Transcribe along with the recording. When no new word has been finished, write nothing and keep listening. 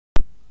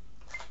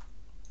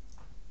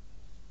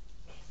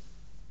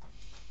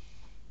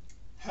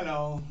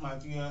my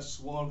viewers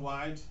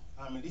worldwide.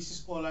 This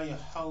is Ola, your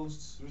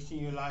host, reaching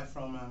you live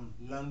from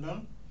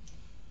London.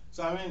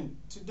 So,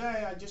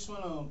 today I just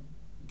want to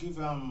give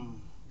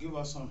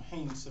us some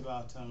hints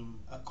about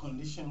a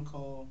condition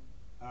called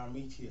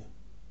arrhythmia.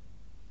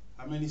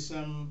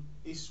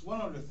 It's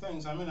one of the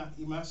things.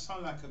 It might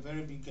sound like a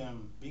very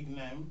big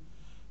name,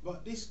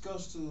 but this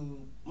goes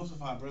to most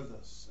of our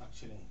brothers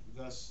actually,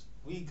 because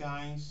we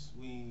guys,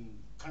 we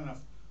kind of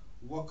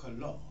work a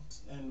lot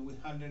and we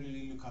hardly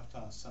really look after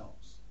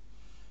ourselves.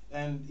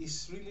 And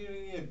it's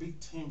really a big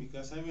thing,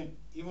 because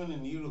even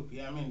in Europe,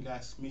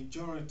 there's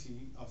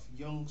majority of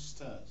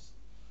youngsters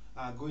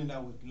are going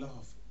down with a lot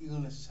of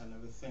illnesses and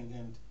everything.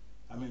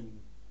 And you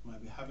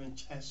might be having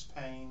chest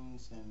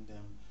pains and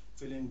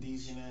feeling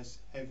dizziness,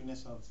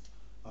 heaviness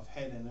of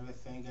head and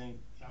everything.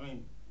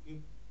 And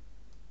you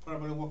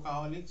probably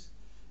workaholics,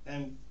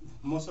 and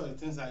most of the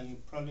things that you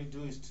probably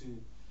do is to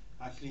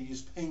actually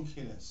use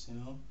painkillers,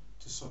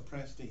 to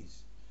suppress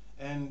this.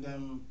 And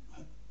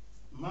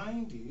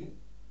mind you,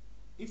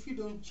 if you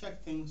don't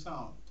check things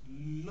out,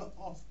 a lot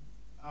of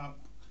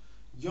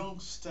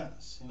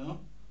youngsters,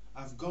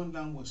 have gone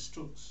down with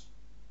strokes,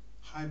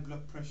 high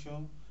blood pressure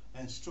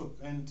and stroke,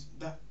 and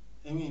that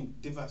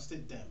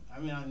devastate them. I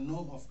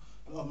know of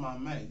a lot of my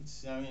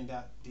mates,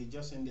 that they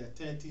just in their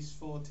 30s,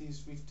 40s,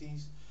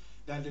 50s,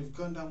 that they've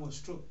gone down with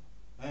stroke,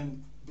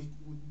 and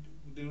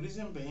the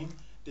reason being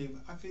they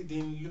actually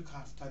didn't look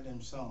after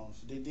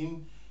themselves. They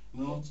didn't,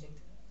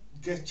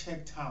 get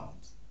checked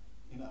out.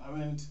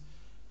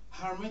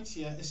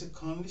 Arrhythmia is a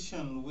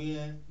condition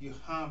where you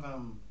have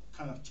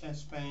kind of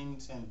chest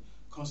pains and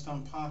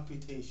constant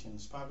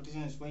palpitations.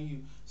 Palpitation is when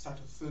you start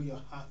to feel your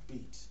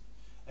heartbeat.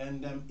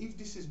 And if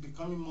this is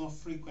becoming more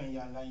frequent,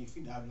 you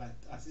feel like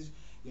as if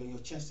your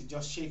chest is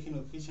just shaking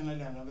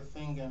occasionally and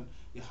everything, and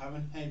you're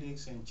having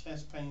headaches and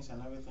chest pains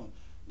and everything,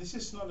 this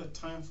is not a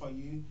time for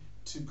you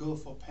to go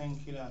for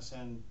painkillers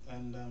and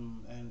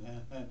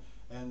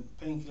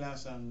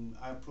painkillers and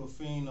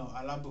ibuprofen or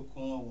alabukun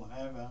or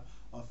whatever,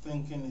 or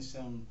thinking it's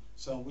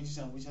some witches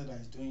and wizards that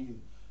is doing you.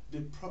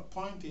 The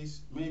point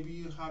is, maybe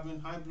you're having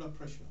high blood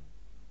pressure.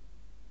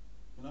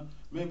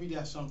 Maybe there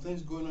are some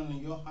things going on in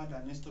your heart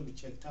that needs to be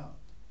checked out.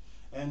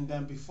 And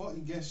then before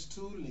it gets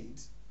too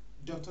late,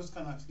 doctors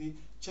can actually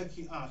check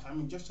you out.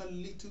 Just a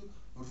little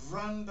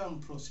random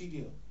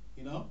procedure,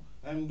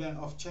 and then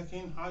of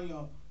checking how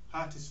your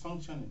heart is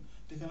functioning.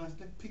 They can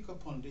actually pick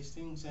up on these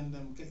things and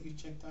get you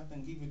checked out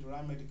and give you the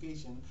right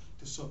medication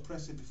to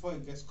suppress it before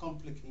it gets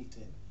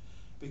complicated.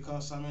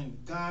 Because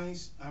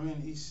guys,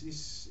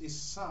 it's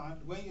sad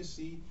when you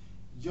see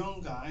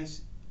young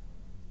guys,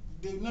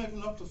 they're not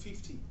even up to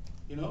 50,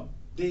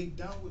 they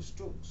down with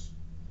strokes,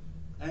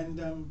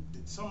 and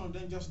some of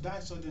them just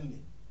die suddenly,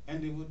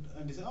 and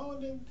they say, oh,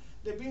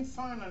 they've been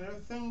fine and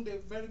everything,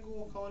 they're very good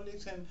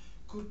workaholics and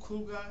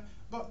cool guy.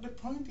 But the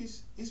point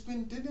is, it's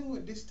been dealing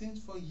with these things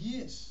for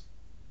years.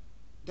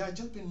 They've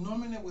just been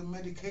numbing it with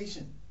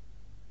medication,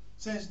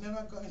 so it's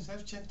never got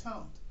itself checked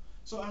out.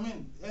 So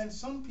and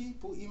some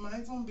people, it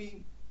might even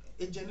be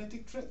a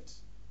genetic trait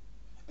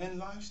and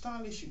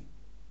lifestyle issue.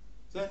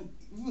 Then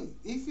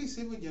if it's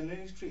even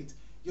genetic trait,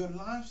 your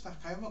lifestyle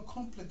can even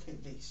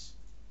complicate this.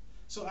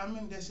 So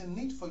there's a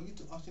need for you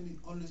to actually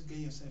always get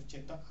yourself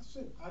checked out.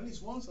 At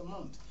least once a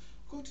month.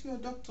 Go to your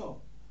doctor.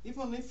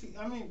 Even if you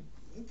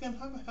can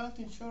have a health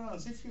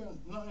insurance if you're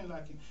not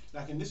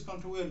like in this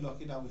country. We're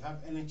lucky that we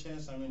have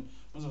NHS.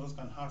 Most of us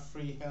can have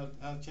free health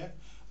check.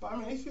 But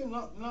if you're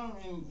not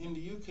in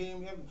the UK,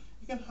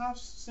 you can have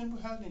simple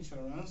health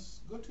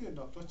insurance. Go to your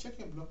doctor, check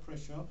your blood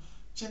pressure,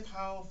 check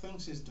how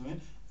things is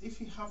doing.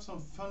 If you have some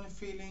funny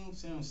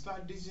feelings and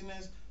slight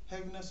dizziness,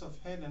 heaviness of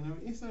head,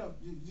 and instead of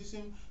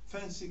using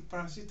fancy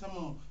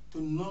paracetamol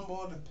to numb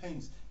all the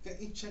pains,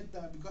 get it checked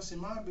out, because it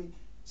might be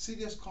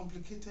serious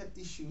complicated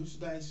issues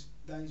that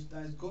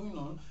is going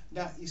on,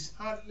 that is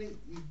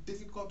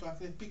difficult to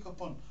actually pick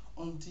up on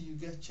until you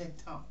get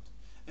checked out.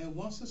 And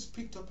once it's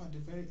picked up at the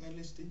very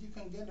early stage, you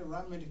can get the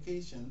right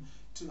medication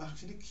to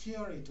actually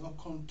cure it or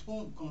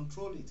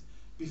control it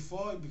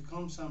before it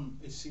becomes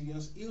a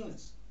serious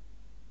illness.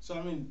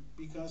 So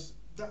because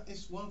that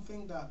is one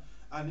thing that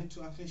I need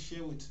to actually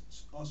share with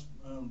us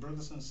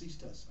brothers and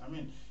sisters.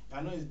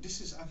 I know this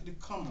is actually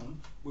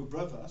common with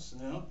brothers,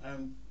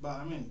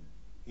 but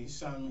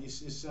it's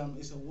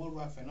a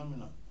worldwide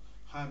phenomenon.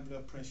 High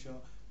blood pressure,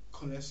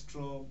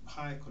 cholesterol,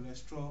 high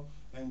cholesterol,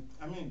 and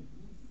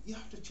you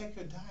have to check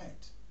your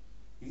diet.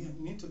 You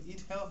need to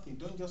eat healthy.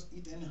 Don't just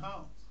eat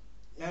anyhow.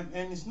 And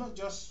it's not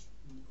just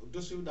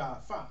those people that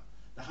are fat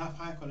that have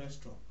high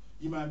cholesterol.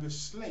 You might be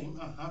slim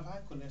and have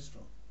high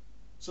cholesterol.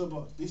 So,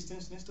 but these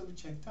things need to be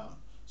checked out.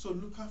 So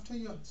look after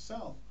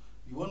yourself.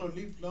 You want to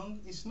live long?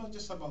 It's not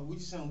just about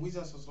witches and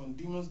wizards or some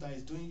demons that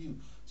is doing you.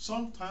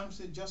 Sometimes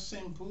it's just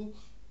simple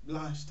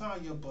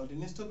lifestyle. Your body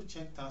needs to be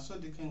checked out so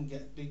they can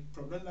get the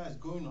problem that is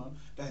going on,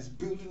 that is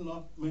building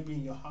up maybe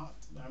in your heart.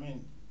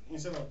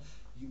 Instead of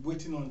you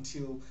waiting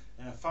until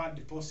fat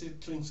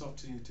deposit clings up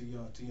to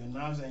your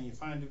nerves and you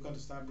find you've got to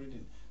start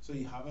breathing. So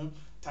you having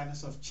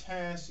tightness of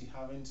chest, you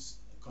having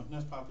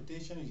continuous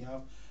palpitation, you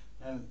have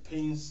and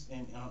pains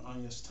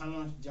on your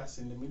stomach, just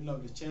in the middle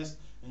of the chest,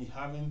 and you're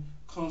having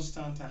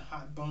constant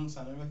heartburns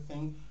and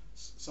everything,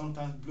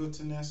 sometimes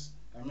bloatiness,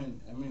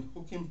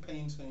 hooking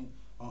pains in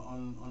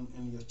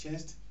your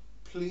chest,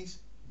 please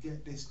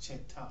get this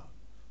checked out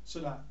so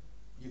that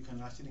you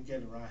can actually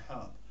get the right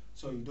help.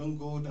 So you don't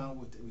go down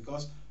with it,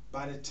 because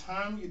by the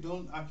time you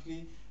don't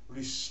actually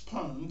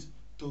respond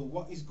to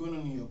what is going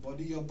on in your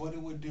body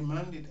will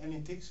demand it, and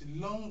it takes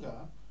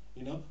longer,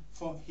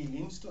 for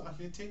healings to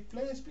actually take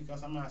place,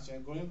 because as you're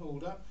growing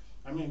older,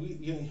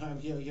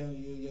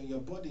 your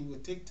body will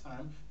take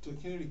time to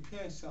actually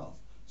repair itself.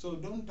 So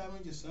don't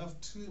damage yourself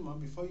too much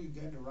before you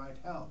get the right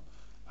help.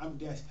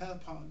 There's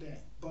help out there,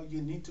 but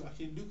you need to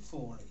actually look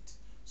for it.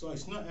 So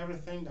it's not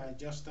everything that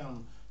just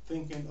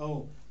thinking,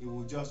 oh, it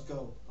will just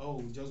go, oh,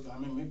 it will just go.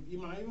 You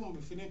might even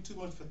be feeling too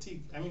much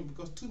fatigue.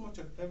 Because too much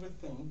of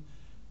everything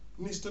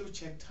needs to be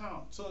checked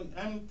out. So,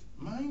 and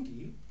mind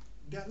you,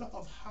 there are a lot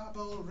of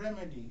herbal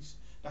remedies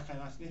that can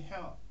actually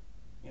help.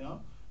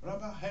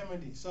 Herbal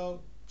remedies.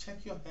 So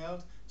check your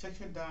health, check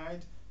your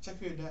diet, check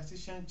with your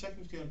dietitian, check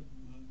with your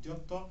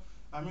doctor.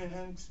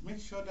 And make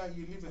sure that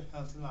you live a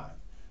healthy life.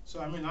 So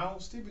I will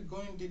still be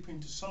going deep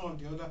into some of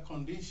the other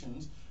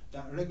conditions,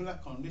 that regular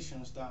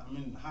conditions that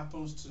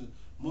happens to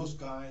most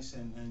guys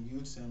and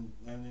youths and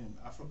in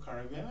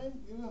Afro-Caribbean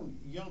and even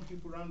young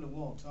people around the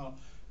world. So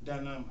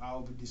then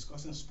I'll be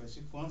discussing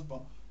specific ones,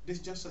 but this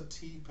is just a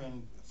tip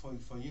and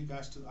for you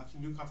guys to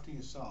actually look after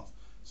yourself.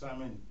 So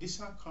this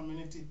is our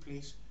community,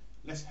 please.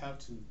 Let's help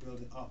to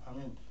build it up.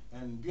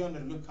 And be on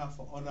the lookout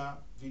for other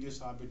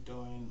videos I'll be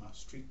doing, my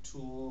street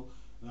tour.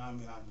 And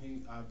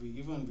I'll be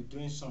even be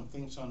doing some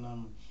things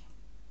on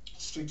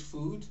street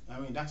food.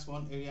 That's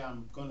one area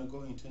I'm gonna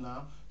go into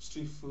now.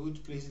 Street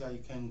food, places that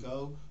you can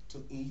go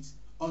to eat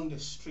on the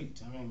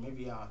street.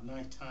 Maybe at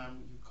night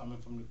time, you're coming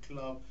from the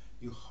club,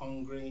 you're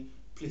hungry,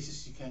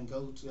 places you can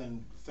go to,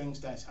 and things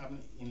that's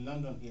happening in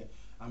London here.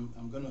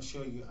 I'm gonna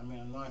show you. A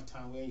night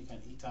time where you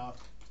can eat out,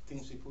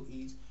 things people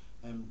eat,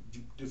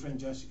 different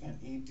joints you can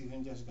eat,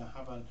 different joints you can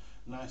have a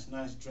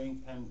nice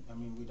drink,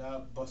 and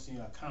without busting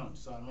your account.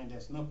 So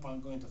there's no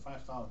point going to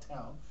 5-star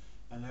hotel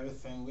and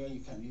everything where you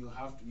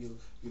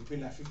pay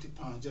like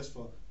 £50 just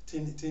for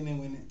tinning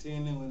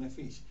with a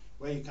fish,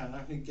 where you can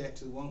actually get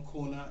to one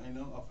corner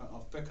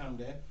of Peckham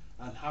there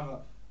and have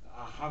a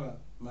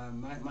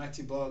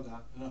mighty burger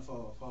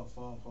for £5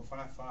 or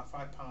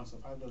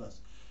 $5.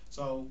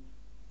 So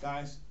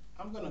guys,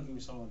 I'm gonna give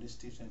you some of these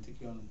tips and take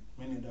you on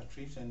many other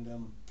trips.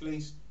 And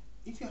please,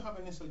 if you have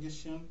any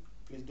suggestion,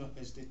 please don't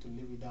hesitate to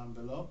leave it down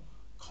below.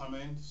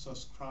 Comment,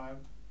 subscribe,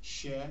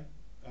 share,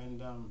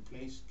 and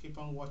please keep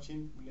on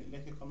watching.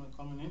 Let your comment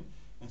coming in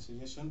and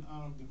suggestion.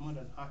 I'll be more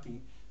than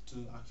happy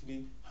to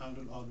actually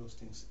handle all those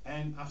things.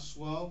 And as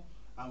well,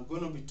 I'm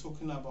going to be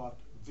talking about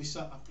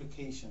visa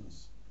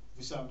applications,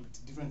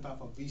 different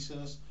type of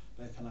visas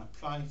that you can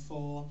apply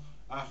for,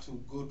 how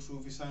to go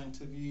through visa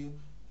interview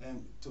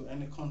and to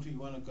any country you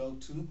want to go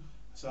to.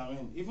 So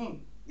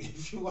even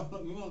if you want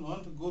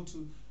to go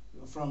to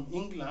from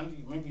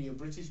England, maybe you're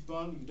British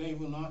born, you don't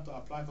even know how to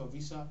apply for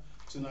visa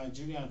to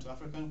Nigeria and to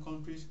African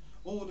countries.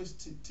 All these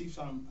tips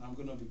I'm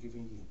going to be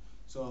giving you.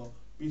 So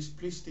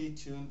please stay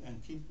tuned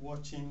and keep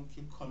watching,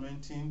 keep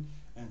commenting,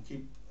 and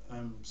keep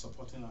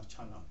supporting our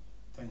channel.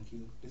 Thank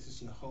you. This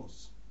is your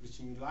host,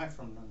 reaching you live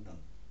from London.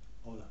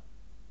 Ola.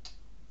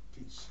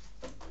 Peace.